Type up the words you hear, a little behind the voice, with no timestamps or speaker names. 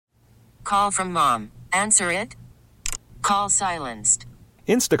Call from mom. Answer it. Call silenced.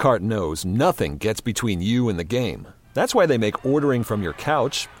 Instacart knows nothing gets between you and the game. That's why they make ordering from your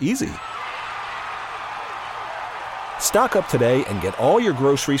couch easy. Stock up today and get all your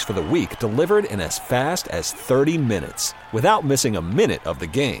groceries for the week delivered in as fast as 30 minutes without missing a minute of the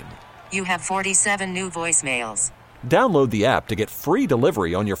game. You have 47 new voicemails. Download the app to get free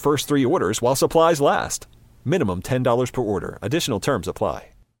delivery on your first 3 orders while supplies last. Minimum $10 per order. Additional terms apply.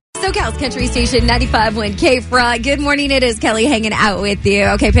 SoCal's Country Station 95.1 K-Frog. Good morning. It is Kelly hanging out with you.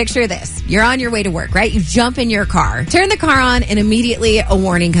 Okay, picture this. You're on your way to work, right? You jump in your car, turn the car on, and immediately a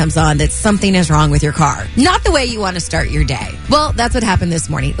warning comes on that something is wrong with your car. Not the way you want to start your day. Well, that's what happened this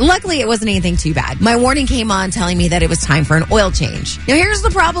morning. Luckily, it wasn't anything too bad. My warning came on telling me that it was time for an oil change. Now, here's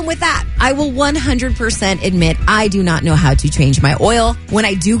the problem with that. I will 100% admit I do not know how to change my oil. When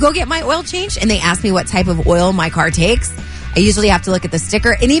I do go get my oil changed and they ask me what type of oil my car takes, I usually have to look at the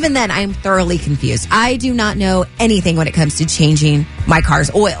sticker, and even then, I'm thoroughly confused. I do not know anything when it comes to changing my car's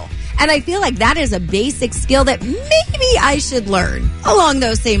oil. And I feel like that is a basic skill that maybe I should learn. Along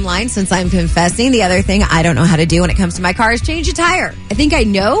those same lines, since I'm confessing, the other thing I don't know how to do when it comes to my car is change a tire. I think I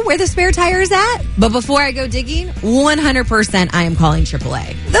know where the spare tire is at, but before I go digging, 100% I am calling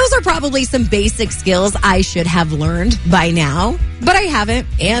AAA. Those are probably some basic skills I should have learned by now, but I haven't,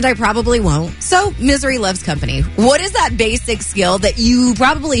 and I probably won't. So, misery loves company. What is that basic skill that you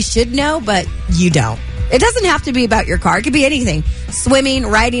probably should know, but you don't? It doesn't have to be about your car. It could be anything. Swimming,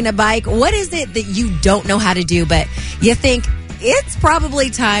 riding a bike. What is it that you don't know how to do, but you think it's probably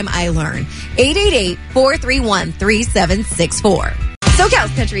time I learn? 888-431-3764.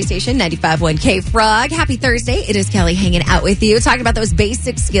 SoCal's Country Station 95.1 K-Frog. Happy Thursday. It is Kelly hanging out with you, talking about those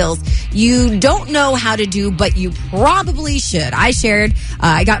basic skills you don't know how to do, but you probably should. I shared,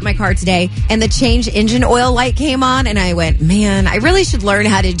 I got in my car today, and the change engine oil light came on, and I went, man, I really should learn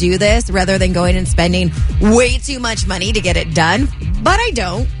how to do this rather than going and spending way too much money to get it done. But I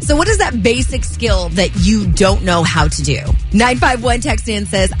don't. So what is that basic skill that you don't know how to do? 951 texts in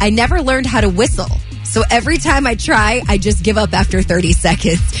says, I never learned how to whistle. So every time I try, I just give up after 30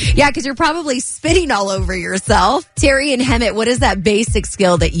 seconds. Yeah, because you're probably spitting all over yourself. Terry and Hemet, what is that basic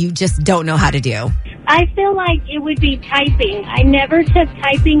skill that you just don't know how to do? I feel like it would be typing. I never took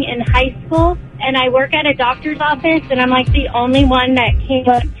typing in high school, and I work at a doctor's office, and I'm like the only one that can't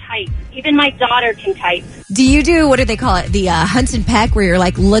type. Even my daughter can type. Do you do, what do they call it, the hunt and peck, where you're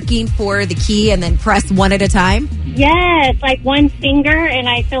like looking for the key and then press one at a time? Yes, like one finger, and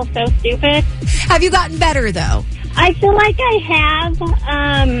I feel so stupid. Have you gotten better, though? I feel like I have,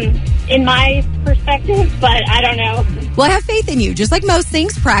 in my perspective, but I don't know. Well, I have faith in you. Just like most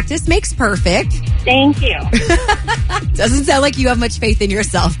things, practice makes perfect. Thank you. Doesn't sound like you have much faith in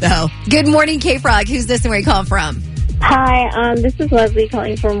yourself, though. Good morning, K-Frog. Who's this and where are you calling from? Hi, this is Leslie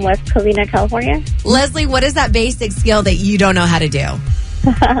calling from West Covina, California. Leslie, what is that basic skill that you don't know how to do?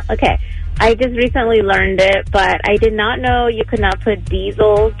 Okay. I just recently learned it, but I did not know you could not put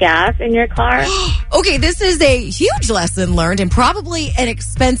diesel gas in your car. Okay, this is a huge lesson learned and probably an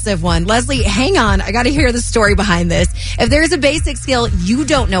expensive one. Leslie, hang on. I got to hear the story behind this. If there's a basic skill you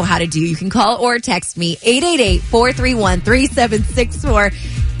don't know how to do, you can call or text me, 888-431-3764.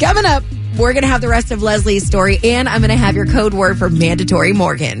 Coming up, we're going to have the rest of Leslie's story, and I'm going to have your code word for mandatory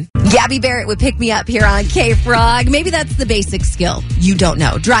Morgan. Gabby Barrett would pick me up here on K-Frog. Maybe that's the basic skill you don't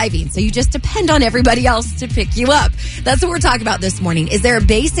know, driving. So you just depend on everybody else to pick you up. That's what we're talking about this morning. Is there a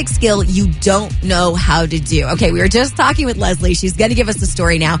basic skill you don't know how to do? Okay, we were just talking with Leslie. She's going to give us the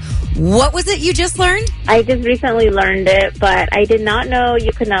story now. What was it you just learned? I just recently learned it, but I did not know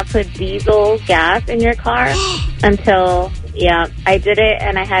you could not put diesel gas in your car until... Yeah, I did it,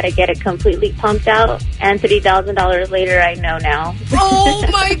 and I had to get it completely pumped out, and $3,000 later, I know now. Oh,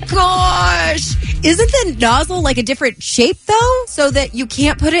 my gosh. Isn't the nozzle like a different shape, though, so that you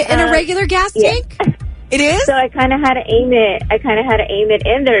can't put it in a regular gas tank? It is? So I kind of had to aim it.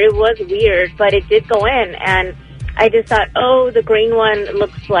 In there. It was weird, but it did go in, and I just thought, oh, the green one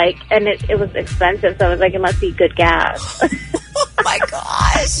looks like, and it was expensive, so I was like, it must be good gas. Oh, my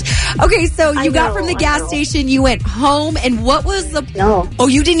gosh. Okay, so you got from the gas station, you went home, and what was the... No. Oh,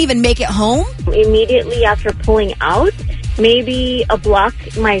 you didn't even make it home? Immediately after pulling out, maybe a block,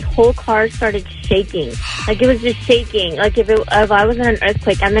 my whole car started shaking. Like, it was just shaking. Like, if I was in an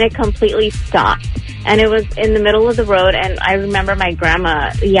earthquake, and then it completely stopped. And it was in the middle of the road, and I remember my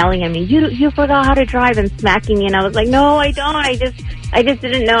grandma yelling at me, you forgot how to drive, and smacking me, and I was like, no, I don't. I just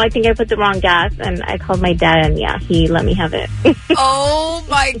didn't know. I think I put the wrong gas, and I called my dad, and yeah, he let me have it. Oh,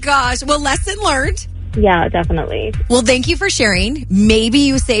 my gosh. Well, lesson learned. Yeah, definitely. Well, thank you for sharing. Maybe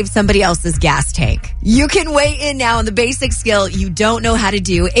you saved somebody else's gas tank. You can weigh in now on the basic skill you don't know how to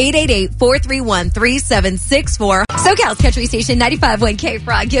do. 888-431-3764. SoCal's Country Station 95.1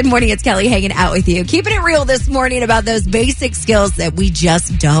 K-Frog. Good morning. It's Kelly hanging out with you. Keeping it real this morning about those basic skills that we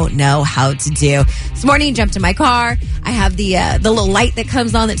just don't know how to do. This morning, jumped in my car. I have the little light that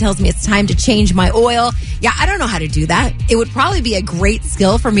comes on that tells me it's time to change my oil. Yeah, I don't know how to do that. It would probably be a great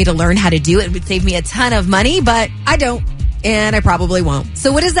skill for me to learn how to do it. It would save me a ton of money, but I don't. And I probably won't.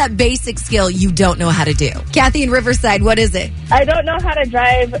 So what is that basic skill you don't know how to do? Kathy in Riverside, what is it? I don't know how to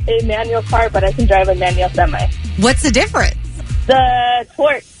drive a manual car, but I can drive a manual semi. What's the difference? The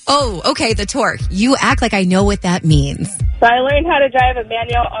torque. Oh, okay, the torque. You act like I know what that means. So I learned how to drive a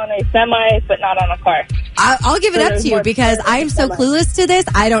manual on a semi, but not on a car. I'll give it up to you because I am so clueless to this.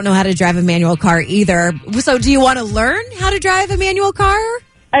 I don't know how to drive a manual car either. So do you want to learn how to drive a manual car?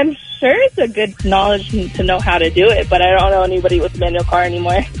 I'm sure it's a good knowledge to know how to do it, but I don't know anybody with a manual car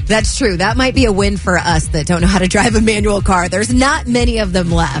anymore. That's true. That might be a win for us that don't know how to drive a manual car. There's not many of them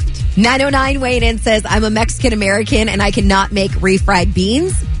left. 909 weighed in says, I'm a Mexican-American and I cannot make refried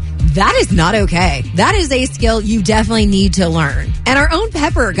beans. That is not okay. That is a skill you definitely need to learn. And our own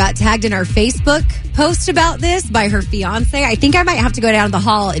Pepper got tagged in our Facebook post about this by her fiance. I think I might have to go down the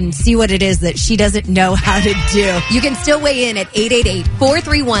hall and see what it is that she doesn't know how to do. You can still weigh in at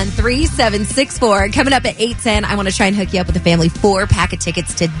 888-431-3764. Coming up at 8:10, I want to try and hook you up with a family 4-pack of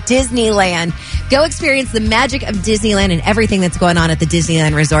tickets to Disneyland. Go experience the magic of Disneyland and everything that's going on at the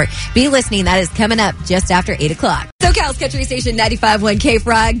Disneyland Resort. Be listening. That is coming up just after 8 o'clock. SoCal's Country Station 95.1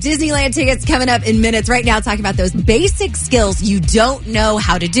 K-Frog. Disneyland tickets coming up in minutes. Right now, talking about those basic skills you don't know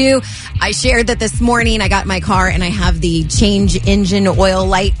how to do. I shared that this morning I got in my car and I have the change engine oil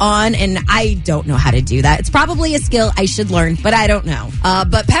light on, and I don't know how to do that. It's probably a skill I should learn, but I don't know.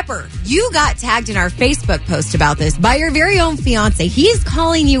 But Pepper, you got tagged in our Facebook post about this by your very own fiance. He's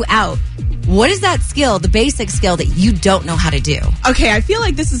calling you out. What is that skill, the basic skill that you don't know how to do? Okay, I feel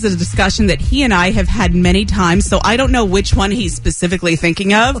like this is a discussion that he and I have had many times, so I don't know which one he's specifically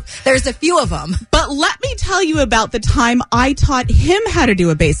thinking of. There's a few of them. But let me tell you about the time I taught him how to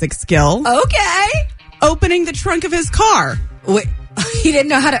do a basic skill. Okay. Opening the trunk of his car. Wait, he didn't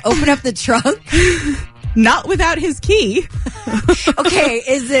know how to open up the trunk? Not without his key. Okay,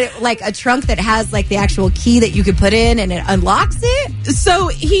 is it like a trunk that has like the actual key that you could put in and it unlocks it? So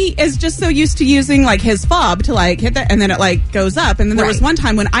he is just so used to using like his fob to like hit that and then it like goes up. And then there was one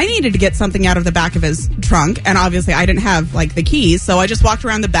time when I needed to get something out of the back of his trunk, and obviously I didn't have like the keys. So I just walked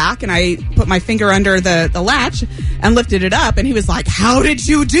around the back and I put my finger under the latch and lifted it up, and he was like, "How did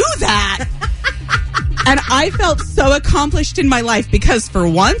you do that?" And I felt so accomplished in my life because for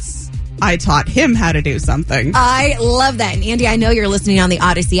once I taught him how to do something. I love that. And Andy, I know you're listening on the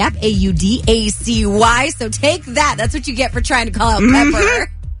Odyssey app, AUDACY. So take that. That's what you get for trying to call out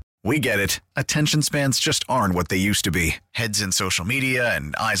Pepper. We get it. Attention spans just aren't what they used to be. Heads in social media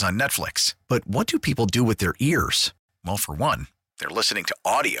and eyes on Netflix. But what do people do with their ears? Well, for one, they're listening to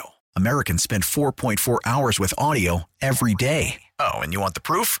audio. Americans spend 4.4 hours with audio every day. Oh, and you want the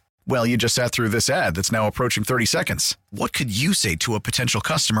proof? Well, you just sat through this ad that's now approaching 30 seconds. What could you say to a potential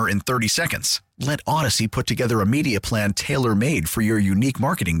customer in 30 seconds? Let Odyssey put together a media plan tailor-made for your unique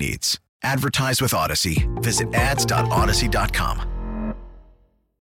marketing needs. Advertise with Odyssey. Visit ads.odyssey.com.